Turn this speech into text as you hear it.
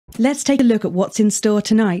Let's take a look at what's in store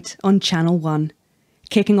tonight on Channel 1.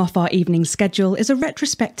 Kicking off our evening schedule is a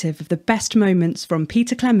retrospective of the best moments from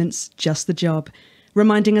Peter Clement's Just the Job,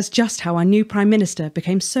 reminding us just how our new Prime Minister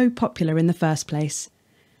became so popular in the first place.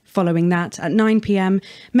 Following that, at 9 p.m,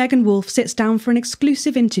 Megan Wolfe sits down for an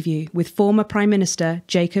exclusive interview with former Prime Minister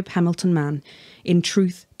Jacob Hamilton-Mann in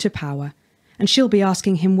Truth to Power, and she'll be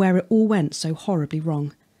asking him where it all went so horribly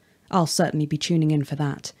wrong. I'll certainly be tuning in for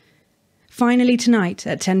that. Finally tonight,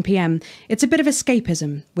 at 10 p.m, it's a bit of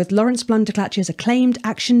escapism with Lawrence Blunderclatch's acclaimed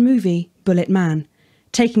action movie, Bullet Man,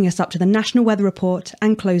 taking us up to the National Weather Report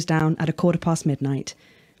and close down at midnight.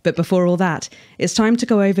 But before all that, it's time to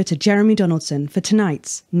go over to Jeremy Donaldson for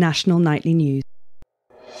tonight's National Nightly News.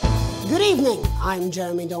 Good evening, I'm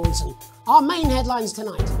Jeremy Donaldson. Our main headlines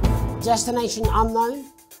tonight. Destination unknown.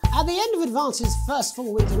 At the end of Advance's first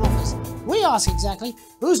full week in office, we ask exactly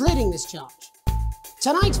who's leading this charge.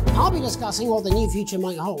 Tonight, I'll be discussing what the new future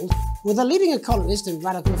might hold with a leading economist and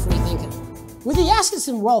radical freethinker. With the Assets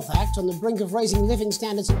and Wealth Act on the brink of raising living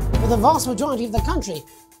standards for the vast majority of the country,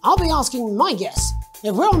 I'll be asking my guess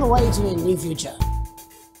if we're on the way to a new future.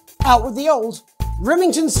 Out with the old,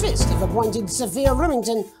 Remington's Fist have appointed Sophia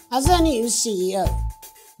Remington as their new CEO.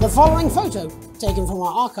 The following photo, taken from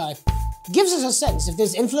our archive, gives us a sense of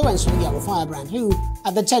this influential young firebrand who,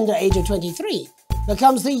 at the tender age of 23,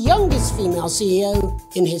 becomes the youngest female CEO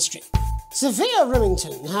in history. Sophia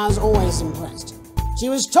Remington has always impressed. She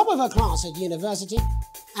was top of her class at university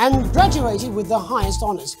and graduated with the highest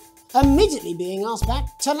honours, immediately being asked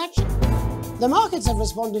back to lecture. The markets have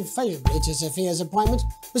responded favourably to Sophia's appointment,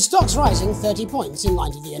 with stocks rising 30 points in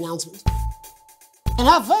light of the announcement. In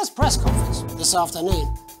her first press conference this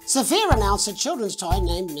afternoon, Sophia announced a children's toy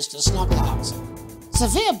named Mr. Snugglehearts.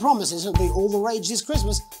 Sophia promises it'll be all the rage this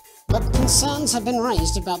Christmas, but concerns have been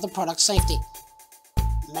raised about the product's safety.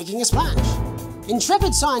 Making a splash.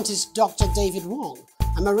 Intrepid scientist Dr. David Wong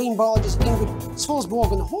and marine biologist Ingrid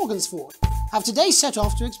Swarsborg-Horgensford have today set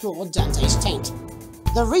off to explore Dante's taint.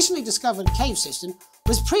 The recently discovered cave system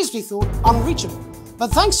was previously thought unreachable,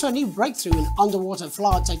 but thanks to a new breakthrough in underwater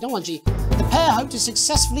flower technology, the pair hope to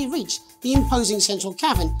successfully reach the imposing central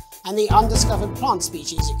cavern and the undiscovered plant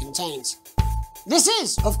species it contains. This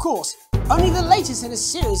is, of course, only the latest in a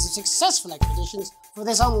series of successful expeditions for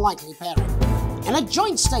this unlikely pairing. In a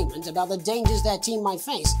joint statement about the dangers their team might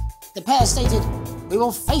face, the pair stated, "We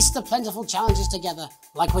will face the plentiful challenges together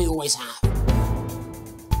like we always have."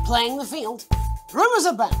 Playing the field, rumours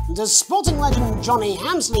abound as sporting legend Johnny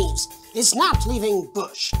Hamsleeves is snapped leaving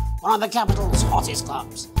Bush, one of the capital's hottest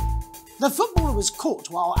clubs. The footballer was caught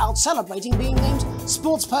while out celebrating being named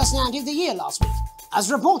Sports Personality of the Year last week, as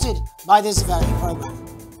reported by this very programme.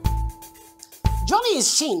 Johnny is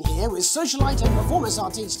seen here with socialite and performance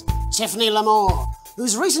artiste Tiffany Lamore,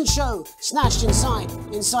 whose recent show, Snatched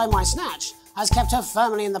Inside My Snatch, has kept her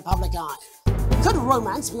firmly in the public eye. Could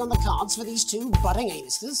romance be on the cards for these two budding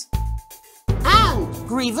A-listers? And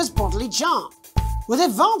Griever's bodily charm. With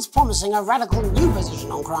Advance promising a radical new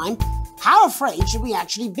position on crime, how afraid should we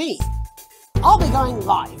actually be? I'll be going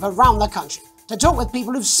live around the country to talk with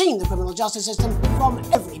people who've seen the criminal justice system from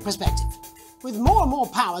every perspective. With more and more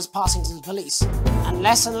powers passing to the police, and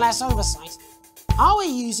less oversight, are we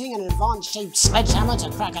using an Advance-shaped sledgehammer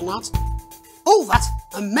to crack a nut? All that,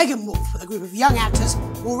 and Megan Wolfe with a group of young actors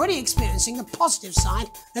already experiencing the positive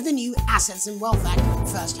side of the new Assets and Wealth Act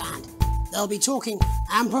firsthand. They'll be talking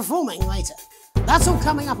and performing later. That's all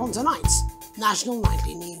coming up on tonight's National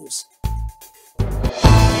Nightly News.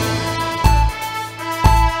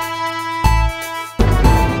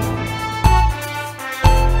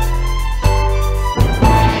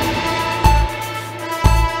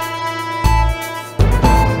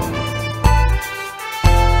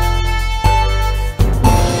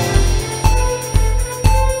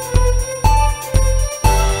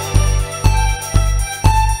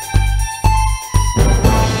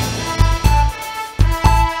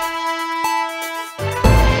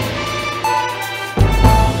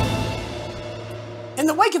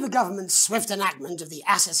 The government's swift enactment of the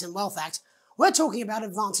Assets and Wealth Act, we're talking about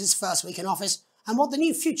Advance's first week in office and what the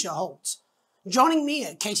new future holds. Joining me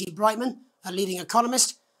are Katie Brightman, a leading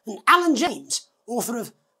economist, and Alan James, author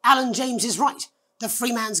of Alan James is Right, The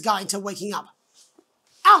Free Man's Guide to Waking Up.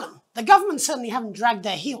 Alan, the government certainly haven't dragged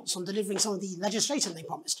their heels on delivering some of the legislation they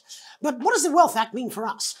promised, but what does the Wealth Act mean for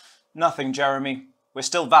us? Nothing, Jeremy. We're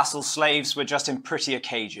still vassal slaves, we're just in prettier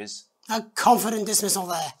cages. A confident dismissal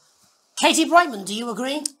there. Katie Brightman, do you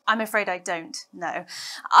agree? I'm afraid I don't, no.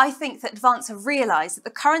 I think that Advance have realised that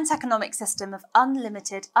the current economic system of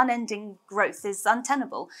unlimited, unending growth is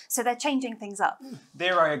untenable, so they're changing things up.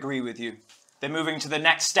 There I agree with you. They're moving to the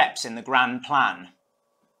next steps in the grand plan.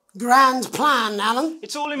 Grand plan, Alan.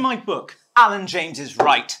 It's all in my book. Alan James is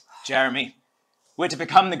right, Jeremy. We're to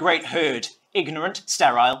become the great herd. Ignorant,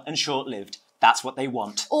 sterile and short-lived. That's what they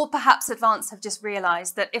want. Or perhaps Advance have just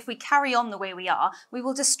realised that if we carry on the way we are, we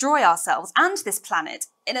will destroy ourselves and this planet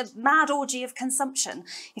in a mad orgy of consumption,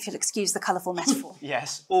 if you'll excuse the colourful metaphor.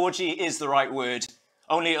 Yes, orgy is the right word.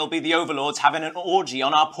 Only it'll be the overlords having an orgy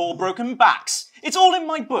on our poor broken backs. It's all in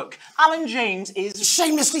my book. Alan James is...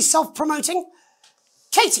 Shamelessly self-promoting?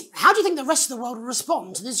 Katie, how do you think the rest of the world will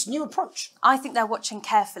respond to this new approach? I think they're watching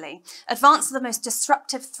carefully. Advance are the most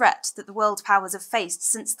disruptive threat that the world powers have faced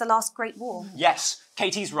since the last Great War. Yes,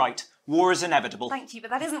 Katie's right. War is inevitable. Thank you, but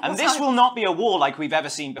that isn't And what this will not be a war like we've ever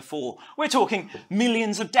seen before. We're talking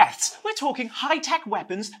millions of deaths. We're talking high-tech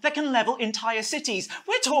weapons that can level entire cities.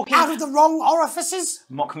 We're talking... Out of the wrong orifices?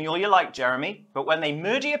 Mock me all you like, Jeremy, but when they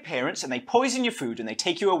murder your parents and they poison your food and they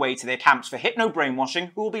take you away to their camps for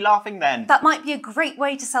hypno-brainwashing, who will be laughing then? That might be a great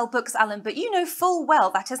way to sell books, Alan, but you know full well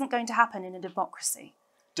that isn't going to happen in a democracy.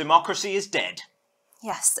 Democracy is dead.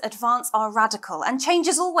 Yes, Advance are radical, and change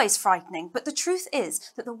is always frightening, but the truth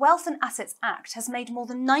is that the Wealth and Assets Act has made more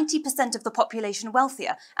than 90% of the population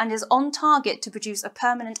wealthier and is on target to produce a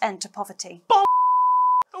permanent end to poverty.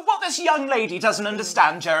 What this young lady doesn't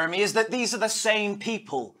understand, Jeremy, is that these are the same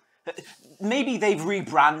people. Maybe they've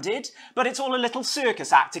rebranded, but it's all a little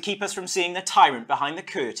circus act to keep us from seeing the tyrant behind the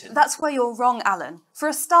curtain. That's where you're wrong, Alan. For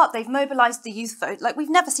a start, they've mobilised the youth vote like we've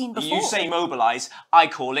never seen before. You say mobilise, I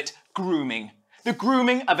call it grooming. The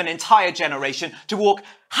grooming of an entire generation to walk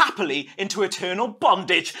happily into eternal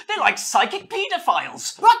bondage. They're like psychic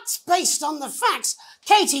paedophiles. But based on the facts,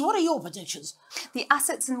 Katie, what are your predictions? The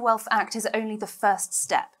Assets and Wealth Act is only the first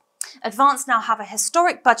step. Advance now have a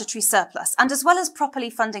historic budgetary surplus, and as well as properly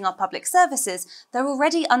funding our public services, they're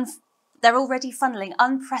already funneling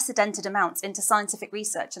unprecedented amounts into scientific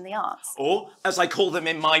research and the arts. Or, as I call them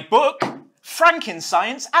in my book,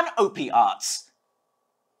 Frankenscience and opiates.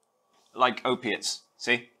 Like opiates,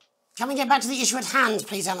 see? Can we get back to the issue at hand,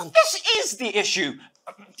 please, Alan? This is the issue.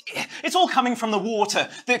 It's all coming from the water,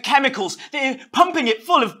 the chemicals. They're pumping it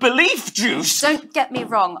full of belief juice. Don't get me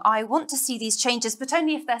wrong, I want to see these changes, but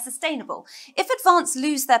only if they're sustainable. If Advance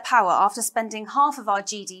lose their power after spending half of our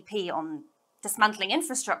GDP on dismantling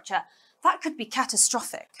infrastructure, that could be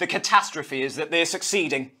catastrophic. The catastrophe is that they're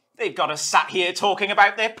succeeding. They've got us sat here talking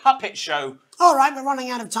about their puppet show. All right, we're running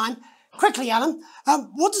out of time. Quickly, Alan,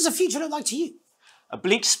 what does the future look like to you? A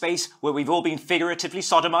bleak space where we've all been figuratively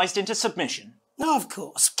sodomized into submission. No, of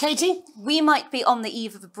course. Katie? We might be on the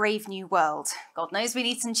eve of a brave new world. God knows we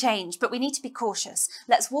need some change, but we need to be cautious.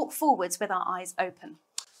 Let's walk forwards with our eyes open.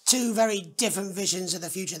 Two very different visions of the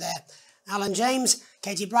future there. Alan James,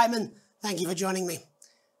 Katie Brightman, thank you for joining me.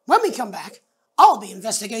 When we come back, I'll be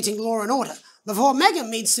investigating law and order before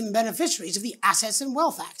Megan meets some beneficiaries of the Assets and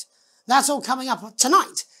Wealth Act. That's all coming up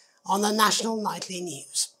tonight on the National Nightly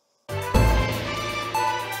News.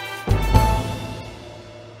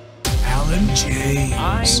 Alan James.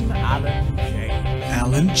 I'm Alan James.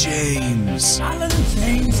 Alan James. Alan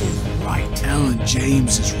James is right. Alan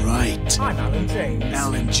James is right. I'm Alan James.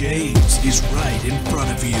 Alan James is right in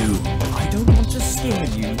front of you. I don't want to scare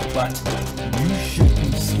you, but you should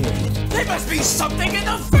be scared. There must be something in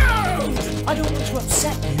the food! I don't want to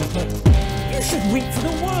upset you, but you should weep for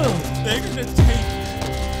the world. They're gonna take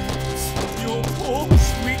your poor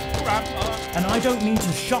sweet grandma. And I don't mean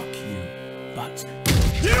to shock you, but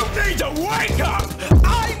You need to wake up!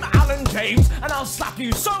 I'm Alan James, and I'll slap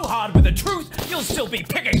you so hard with the truth, you'll still be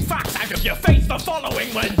picking facts out of your face the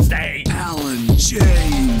following Wednesday. Alan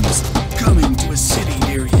James, coming to a city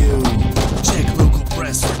near you. Check local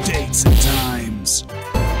press for dates and times.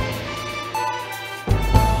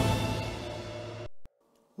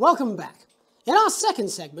 Welcome back. In our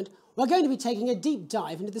second segment, we're going to be taking a deep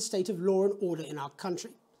dive into the state of law and order in our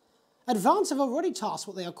country. Advance have already tasked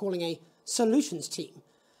what they are calling a solutions team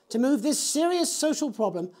to move this serious social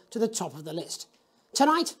problem to the top of the list.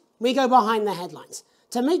 Tonight, we go behind the headlines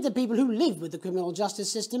to meet the people who live with the criminal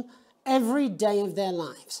justice system every day of their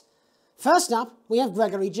lives. First up, we have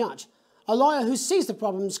Gregory Judge, a lawyer who sees the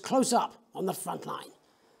problems close up on the front line.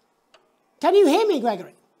 Can you hear me,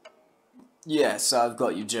 Gregory? Yes, I've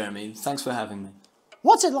got you, Jeremy. Thanks for having me.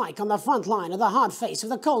 What's it like on the front line of the hard face of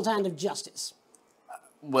the cold hand of justice?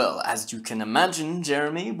 Well, as you can imagine,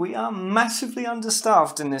 Jeremy, we are massively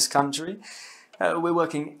understaffed in this country. We're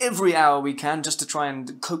working every hour we can just to try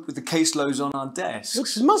and cope with the caseloads on our desks.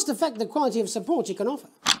 Which must affect the quality of support you can offer.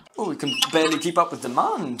 Well, we can barely keep up with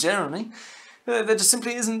demand, Jeremy. There just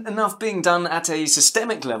simply isn't enough being done at a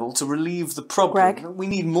systemic level to relieve the problem. Greg? We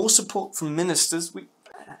need more support from ministers. What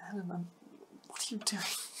are you doing?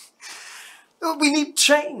 We need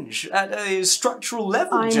change at a structural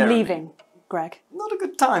level, I'm Jeremy. leaving, Greg. Not a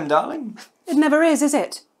good time, darling. It never is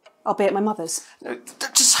it? I'll be at my mother's.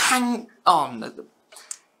 Just hang on.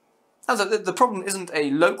 The problem isn't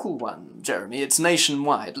a local one, Jeremy. It's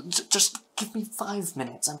nationwide. Just give me 5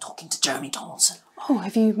 minutes. I'm talking to Jeremy Donaldson. Oh,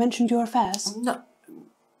 have you mentioned your affairs? No.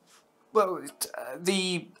 Well,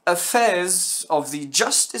 the affairs of the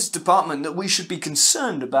Justice Department that we should be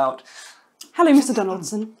concerned about. Hello, Mr.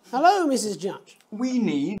 Donaldson. Hello, Mrs. Judge. We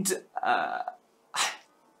need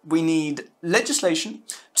legislation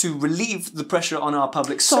to relieve the pressure on our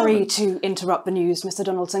public Sorry servants. to interrupt the news, Mr.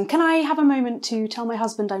 Donaldson. Can I have a moment to tell my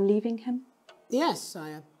husband I'm leaving him? Yes,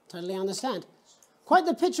 I totally understand. Quite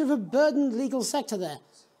the picture of a burdened legal sector there.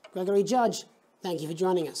 Gregory Judge, thank you for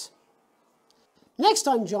joining us. Next,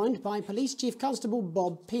 I'm joined by Police Chief Constable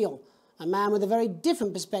Bob Peel, a man with a very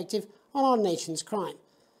different perspective on our nation's crime.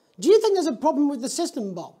 Do you think there's a problem with the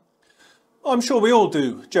system, Bob? I'm sure we all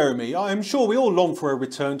do, Jeremy. I'm sure we all long for a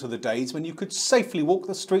return to the days when you could safely walk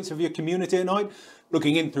the streets of your community at night,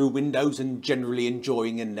 looking in through windows and generally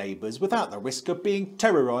enjoying your neighbours without the risk of being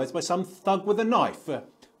terrorised by some thug with a knife.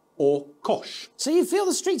 Or kosh. So you feel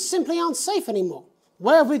the streets simply aren't safe anymore?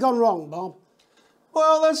 Where have we gone wrong, Bob?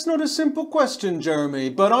 Well, that's not a simple question, Jeremy,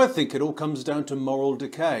 but I think it all comes down to moral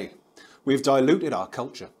decay. We've diluted our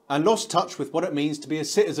culture and lost touch with what it means to be a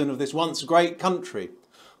citizen of this once great country.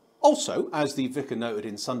 Also, as the vicar noted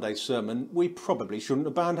in Sunday's sermon, we probably shouldn't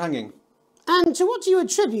have banned hanging. And to what do you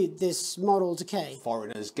attribute this moral decay?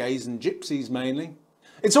 Foreigners, gays and gypsies mainly.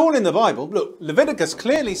 It's all in the Bible. Look, Leviticus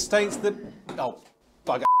clearly states that... Oh,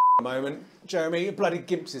 bugger a moment. Jeremy, a bloody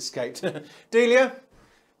gimp's escaped. Delia,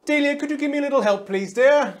 could you give me a little help, please,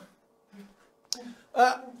 dear?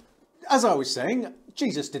 As I was saying,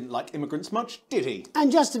 Jesus didn't like immigrants much, did he?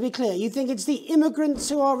 And just to be clear, you think it's the immigrants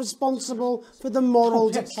who are responsible for the moral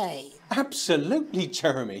decay? Absolutely,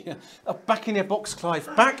 Jeremy. Back in your box,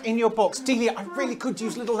 Clive. Back in your box. Delia, I really could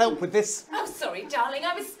use a little help with this. Oh, sorry, darling.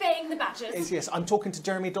 I was spaying the badgers. Yes, I'm talking to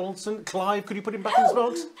Jeremy Donaldson. Clive, could you put him back in his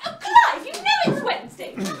box? Oh, Clive, you know it's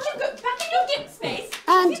Wednesday. Look, back in your gimp space.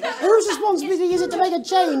 And whose responsibility is it to make a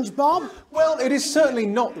change, Bob? Well, it is certainly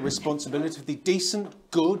not the responsibility of the decent,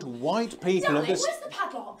 good, white people Darling, of this... where's the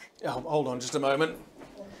padlock? Oh, hold on just a moment.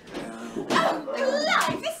 Oh,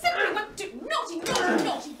 Clive, this simply won't do.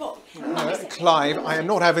 Naughty boy. Clive, I am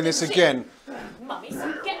not having this again. Mummy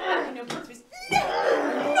said get back in your gimp space.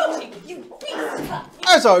 No, naughty, you beast, Clive.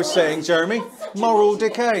 As I was saying, Jeremy, moral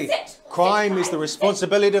decay. Crime is the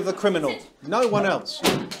responsibility of the criminal, no one else.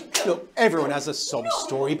 Look, everyone has a sob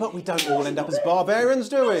story, but we don't all end up as barbarians,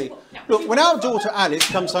 do we? Look, when our daughter Alice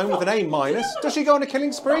comes home with an A-, does she go on a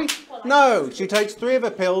killing spree? No, she takes 3 of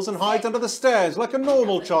her pills and hides under the stairs like a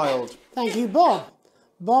normal child. Thank you, Bob.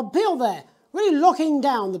 Bob Peel there, really locking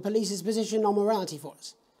down the police's position on morality for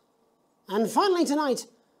us. And finally tonight,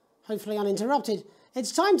 hopefully uninterrupted,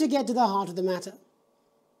 it's time to get to the heart of the matter.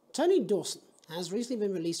 Tony Dawson has recently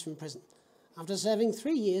been released from prison after serving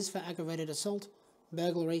 3 years for aggravated assault,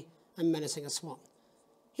 burglary and menacing a swan.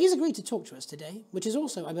 He's agreed to talk to us today, which is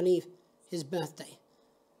also, I believe, his birthday.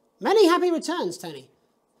 Many happy returns, Tony.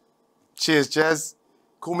 Cheers, Jez.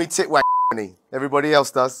 Call me Titwag. Everybody else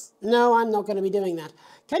does. No, I'm not going to be doing that.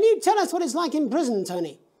 Can you tell us what it's like in prison,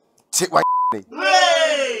 Tony? Titwag.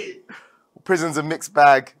 Prison's a mixed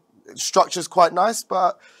bag. Structure's quite nice,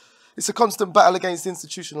 but it's a constant battle against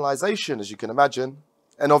institutionalisation, as you can imagine.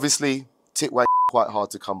 And obviously, Titwag quite hard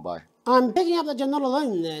to come by. I'm picking up that you're not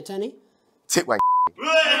alone there, Tony. Titwag.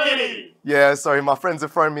 Yeah, sorry, my friends are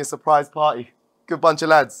throwing me a surprise party. Good bunch of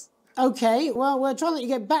lads. Okay, well, we're trying to let you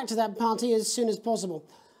get back to that party as soon as possible.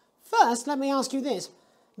 First, let me ask you this.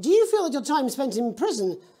 Do you feel that your time spent in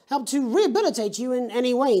prison helped to rehabilitate you in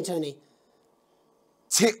any way, Tony?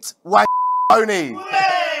 Titwag. Tony!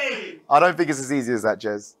 I don't think it's as easy as that,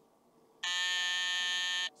 Jez.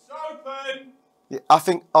 Yeah, I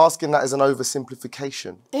think asking that is an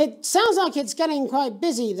oversimplification. It sounds like it's getting quite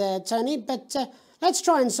busy there, Tony, but let's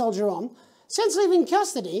try and soldier on. Since leaving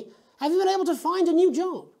custody, have you been able to find a new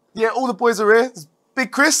job? Yeah, all the boys are here. There's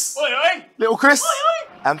Big Chris, Oi, oi. Little Chris, Oi,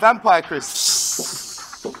 oi. and Vampire Chris.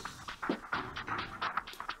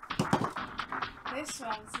 This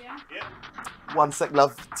one's, yeah? Yep. One sec,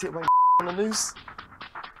 love. Titwag on the news.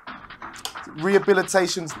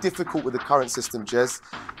 Rehabilitation's difficult with the current system, Jez.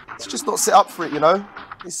 It's just not set up for it, you know?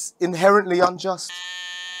 It's inherently unjust.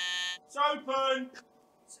 It's open.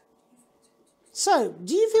 So,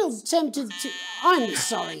 do you feel tempted to... I'm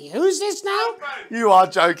sorry, who's this now? You are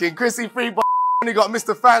joking. Chrissy Free only got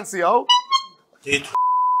Mr. Fancy, oh. Not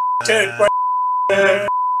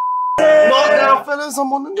now, fellas,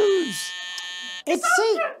 I'm on the news. It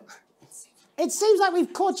It seems like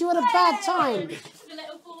we've caught you at a bad time. The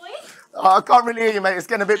little boy. Oh, I can't really hear you, mate. It's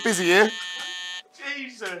getting a bit busy here.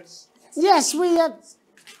 Jesus. Yes, we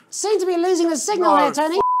seem to be losing the signal here,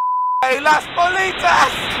 Tony. Hey, las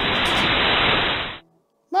bolitas!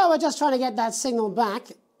 Well, we're just trying to get that signal back.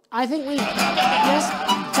 I think we... Yes?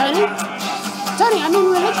 Tony? Tony, I mean,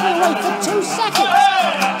 we're literally away for 2 seconds.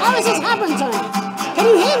 How has this happened, Tony? Can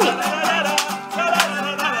you hear me?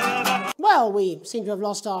 Well, we seem to have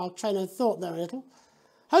lost our train of thought there a little.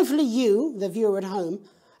 Hopefully you, the viewer at home,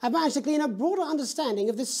 have managed to glean a broader understanding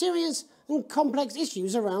of the serious and complex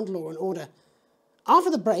issues around law and order. After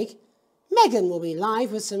the break, Megan will be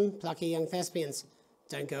live with some plucky young thespians.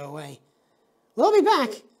 Don't go away. We'll be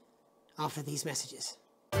back after these messages.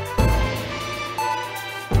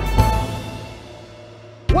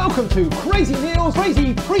 Welcome to Crazy Neil's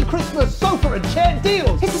crazy pre-Christmas sofa and chair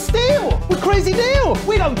deals. It's a steal with Crazy Neil.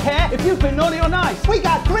 We don't care if you've been naughty or nice. We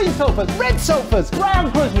got green sofas, red sofas, brown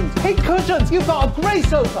cushions, pink cushions. You've got a grey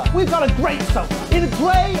sofa. We've got a great sofa. In a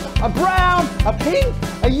grey, a brown, a pink,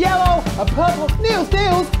 a yellow, a purple. Neil's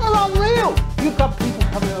deals are unreal. You've got people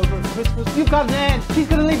coming over at Christmas. You've got an aunt. She's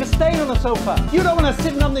going to leave a stain on the sofa. You don't want her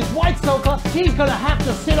sitting on this white sofa. She's going to have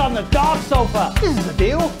to sit on the dark sofa. This is the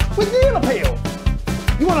deal with Neil Appeal.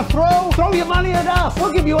 You want to throw your money at us.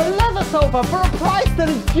 We'll give you a leather sofa for a price that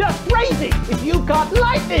is just crazy. If you've got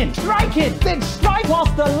lightning, strike it. Then strike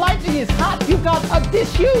whilst the lightning is hot. You've got a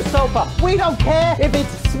disused sofa. We don't care if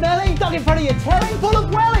it's smelly, stuck in front of your telly, full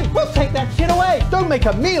of welly. We'll take that shit away. Don't make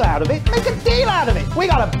a meal out of it. Make a deal out of it. We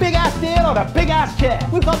got a big ass deal on a big ass chair.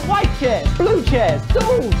 We've got white chairs, blue chairs,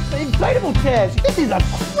 stools, inflatable chairs. This is a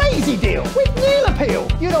crazy deal with Neil Appeal.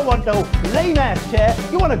 You don't want no lame ass chair.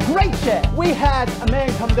 You want a great chair. We had a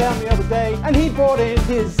man come down the other day and he brought in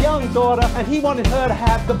his young daughter and he wanted her to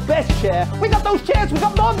have the best chair. We got those chairs, we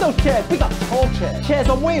got more of those chairs. We got tall chairs, chairs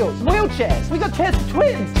on wheels, wheelchairs. We got chairs for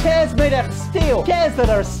twins, chairs made out of steel, chairs that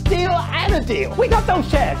are a steal and a deal. We got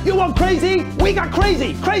those chairs. You want crazy? We got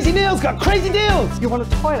crazy. Crazy Neil's got crazy deals. You want a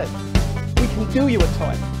toilet? We can do you a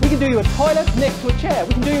toilet. We can do you a toilet next to a chair.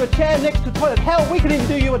 We can do you a chair next to a toilet. Hell, we can even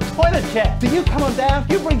do you a toilet chair. So you come on down,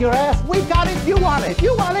 you bring your ass, we've got it, you want it.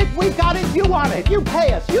 You want it, we've got it, you want it. You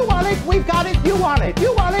pay us. You want it, we've got it, you want it.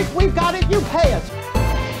 You want it, we've got it, you pay us.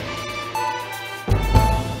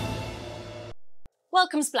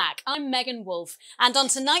 Welcome's Black, I'm Megan Wolfe, and on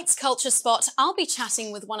tonight's Culture Spot, I'll be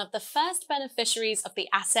chatting with one of the first beneficiaries of the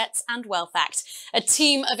Assets and Wealth Act, a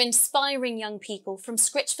team of inspiring young people from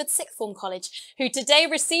Scritchford Sixth Form College, who today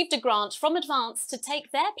received a grant from Advance to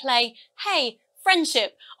take their play, Hey,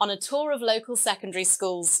 Friendship, on a tour of local secondary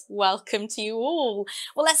schools. Welcome to you all.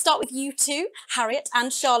 Well, let's start with you two, Harriet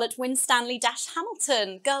and Charlotte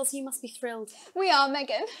Winstanley-Hamilton. Girls, you must be thrilled. We are,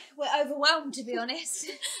 Megan. We're overwhelmed, to be honest.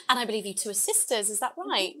 And I believe you two are sisters, is that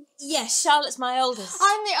right? Yes, Charlotte's my oldest.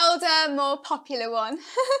 I'm the older, more popular one.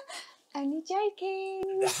 Only joking.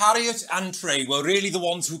 Harriet and Trey were really the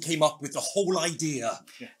ones who came up with the whole idea.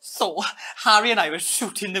 So, Harry and I were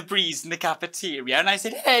shooting the breeze in the cafeteria and I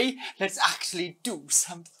said, hey, let's actually do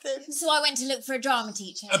something. So I went to look for a drama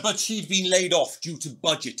teacher. But she'd been laid off due to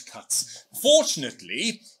budget cuts.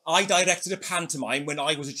 Fortunately, I directed a pantomime when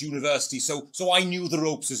I was at university, so I knew the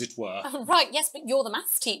ropes, as it were. Oh, right, yes, but you're the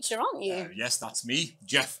maths teacher, aren't you? Yes, that's me,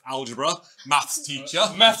 Jeff Algebra, maths teacher.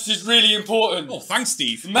 Maths is really important. Oh, thanks,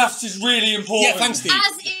 Steve. Maths is really important. Yeah, thanks, Steve.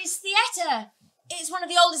 As is theatre. It's one of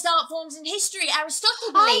the oldest art forms in history.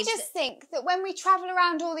 Aristotle believed. I just think that when we travel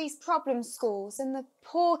around all these problem schools and the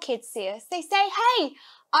poor kids see us, they say, hey,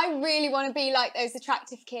 I really want to be like those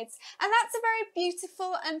attractive kids. And that's a very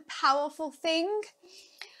beautiful and powerful thing.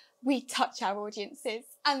 We touch our audiences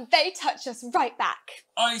and they touch us right back.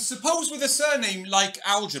 I suppose with a surname like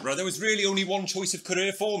Algebra, there was really only one choice of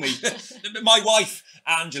career for me. My wife,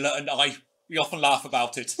 Angela, and I, we often laugh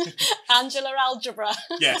about it. Angela Algebra.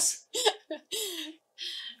 Yes.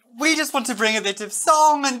 We just want to bring a bit of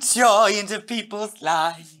song and joy into people's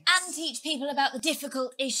lives. And teach people about the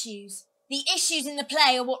difficult issues. The issues in the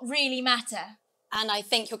play are what really matter. And I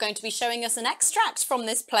think you're going to be showing us an extract from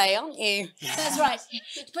this play, aren't you? Yeah. That's right.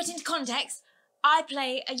 To put into context, I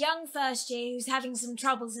play a young first year who's having some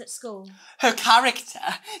troubles at school. Her character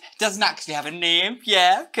doesn't actually have a name,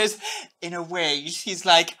 yeah, because in a way she's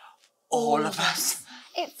like all of us.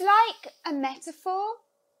 It's like a metaphor.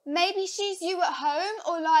 Maybe she's you at home,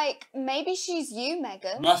 or like, maybe she's you,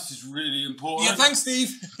 Megan. Maths is really important. Yeah, thanks,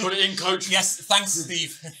 Steve. Put it in, coach. Yes, thanks,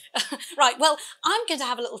 Steve. Right, well, I'm going to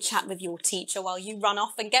have a little chat with your teacher while you run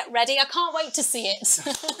off and get ready. I can't wait to see it.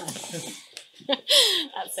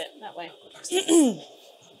 That's it, that way.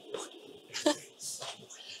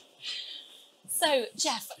 So,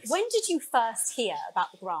 Jeff, when did you first hear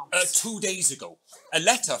about the grants? 2 days ago. A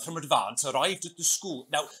letter from Advance arrived at the school.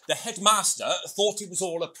 Now, the headmaster thought it was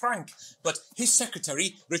all a prank, but his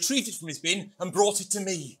secretary retrieved it from his bin and brought it to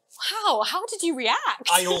me. Wow, how did you react?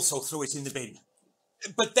 I also threw it in the bin.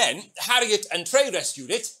 But then, Harriet and Trey rescued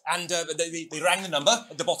it, and they rang the number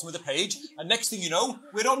at the bottom of the page, and next thing you know,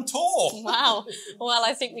 we're on tour. Wow. Well,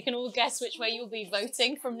 I think we can all guess which way you'll be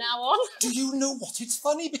voting from now on. Do you know what? It's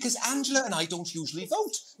funny, because Angela and I don't usually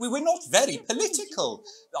vote. We're not very political.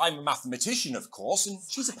 I'm a mathematician, of course, and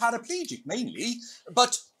she's a paraplegic, mainly.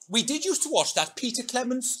 But we did used to watch that Peter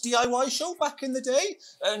Clements DIY show back in the day,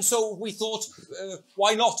 and so we thought,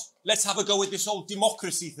 why not? Let's have a go with this whole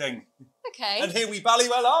democracy thing. Okay. And here we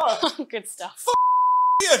ballywell are. Good stuff.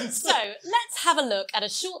 So, let's have a look at a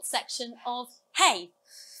short section of Hey,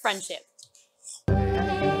 Friendship.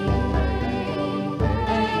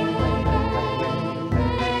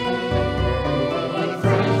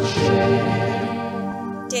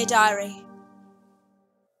 Dear Diary,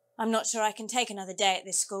 I'm not sure I can take another day at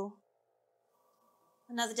this school.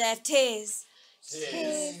 Another day of tears.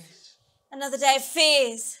 Another day of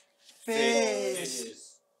fears.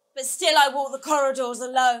 But still I walk the corridors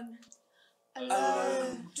alone.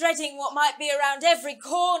 Dreading what might be around every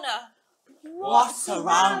corner. What's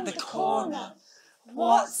around the corner?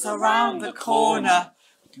 What's around the corner?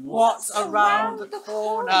 What's around the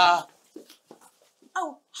corner?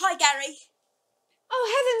 Oh, hi, Gary. Oh,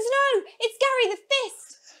 heavens no! It's Gary the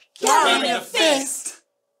Fist! Gary the Fist!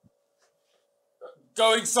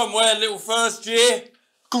 Going somewhere, little first year?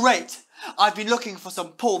 Great! I've been looking for some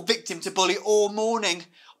poor victim to bully all morning.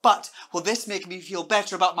 But will this make me feel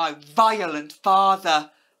better about my violent father?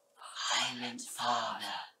 Violent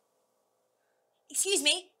father. Excuse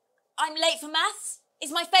me, I'm late for maths.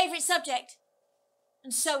 It's my favourite subject.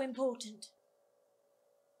 And so important.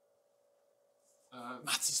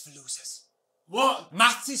 Maths is for losers. What?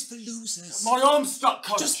 Maths is for losers. My arm's stuck,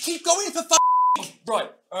 coach. Just keep going for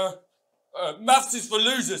Right, maths is for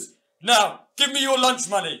losers. Now, give me your lunch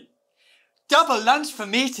money. Double lunch for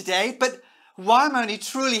me today, but why am I only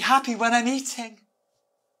truly happy when I'm eating?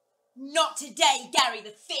 Not today, Gary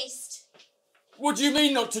the Fist. What do you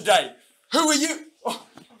mean not today? Who are you? Oh,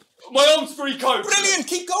 my arm's free, coach. Brilliant,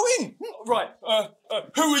 keep going. Right,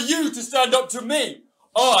 who are you to stand up to me?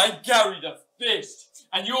 I'm Gary the Fist.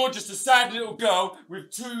 And you're just a sad little girl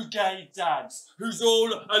with 2 gay dads who's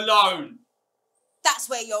all alone. That's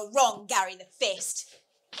where you're wrong, Gary the Fist.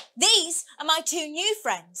 These are my 2 new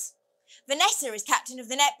friends. Vanessa is captain of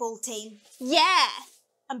the netball team. Yeah.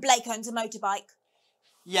 And Blake owns a motorbike.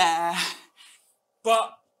 Yeah.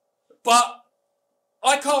 But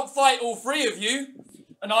I can't fight all 3 of you.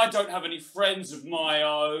 And I don't have any friends of my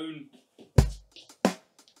own.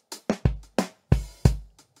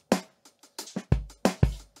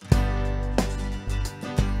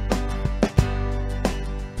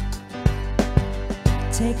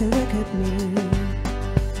 Take a look at me.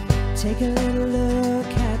 Take a little look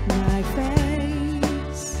at my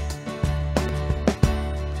face.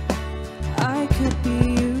 I could be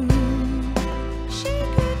you. She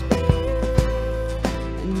could be you.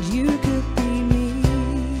 And you could be me.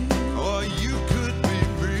 Or you could be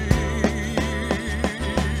me.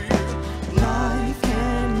 Life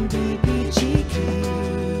can be cheeky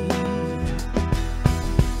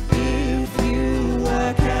if you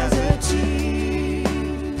work as a team.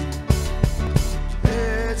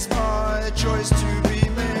 It's my choice to be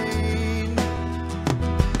mean.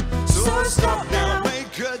 So stop now,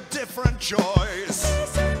 make a different choice.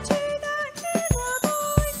 Listen to that inner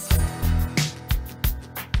voice.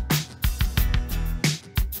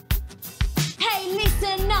 Hey,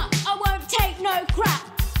 listen up, I won't take no crap.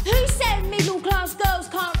 Who said middle-class girls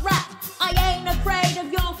can't rap? I ain't afraid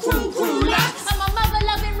of your cruel lads. I'm a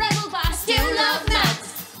mother-loving rebel, but I still love maths.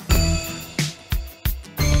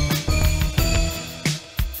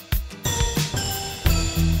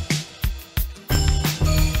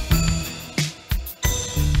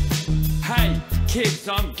 Hey, kids,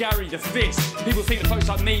 I'm Gary the Fist. People think that folks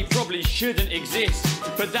like me probably shouldn't exist.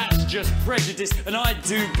 But that's just prejudice, and I'd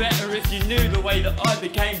do better if you knew the way that I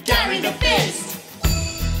became Gary the Fist.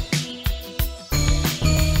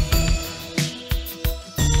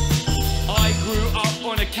 I grew up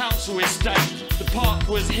on a council estate. The park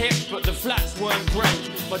was hip, but the flats weren't great.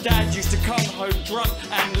 My dad used to come home drunk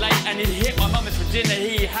and late, and he'd hit my mum for dinner,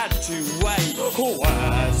 he had to wait.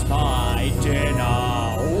 Where's my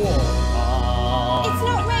dinner? It's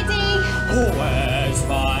not ready. Where's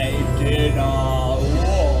my dinner,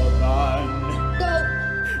 woman? Go.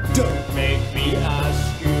 Don't make me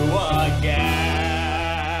ask you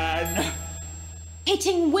again.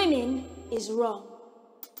 Hitting women is is wrong.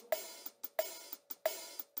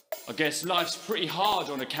 I guess life's pretty hard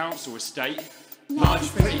on a council estate. Life's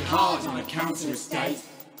pretty hard on a council estate.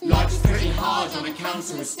 Life's pretty hard on a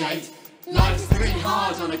council estate. Life's pretty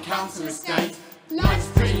hard on a council estate. Life's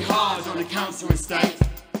pretty hard on a council estate.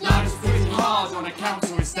 Life's pretty hard on a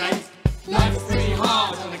council estate. Life's pretty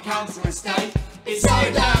hard on a council estate. It's so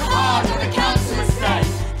damn hard on a council estate.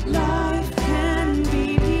 Life can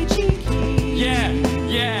be peachy. Yeah.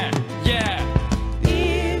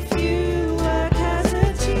 If you work as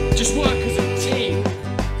a team. Just work as a team.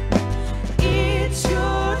 It's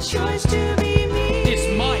your choice to be me. It's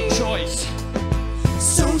my choice.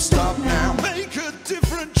 So stop now, make a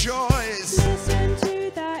different choice. Listen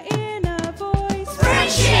to that inner voice.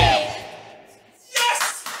 Friendship!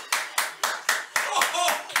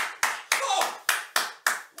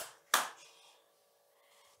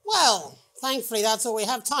 Well, thankfully that's all we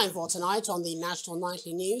have time for tonight on the National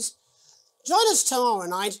Nightly News. Join us tomorrow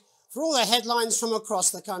night for all the headlines from across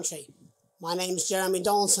the country. My name's Jeremy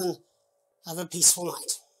Donaldson. Have a peaceful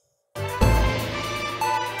night.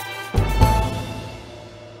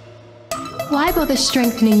 Why bother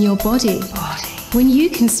strengthening your body when you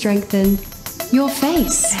can strengthen your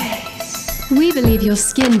face? We believe your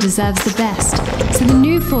skin deserves the best, so the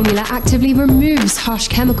new formula actively removes harsh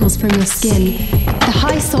chemicals from your skin. The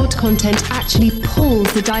high salt content actually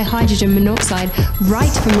pulls the dihydrogen monoxide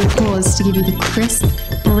right from your pores to give you the crisp,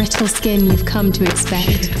 brittle skin you've come to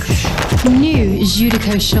expect. New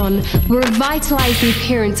Judico Shon will revitalize the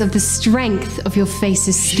appearance of the strength of your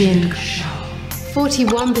face's skin.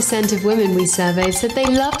 41% of women we surveyed said they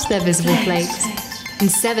loved their visible flakes,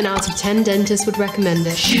 and 7 out of 10 dentists would recommend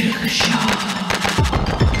it.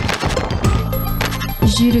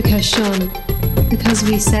 Judico Shon, because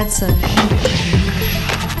we said so.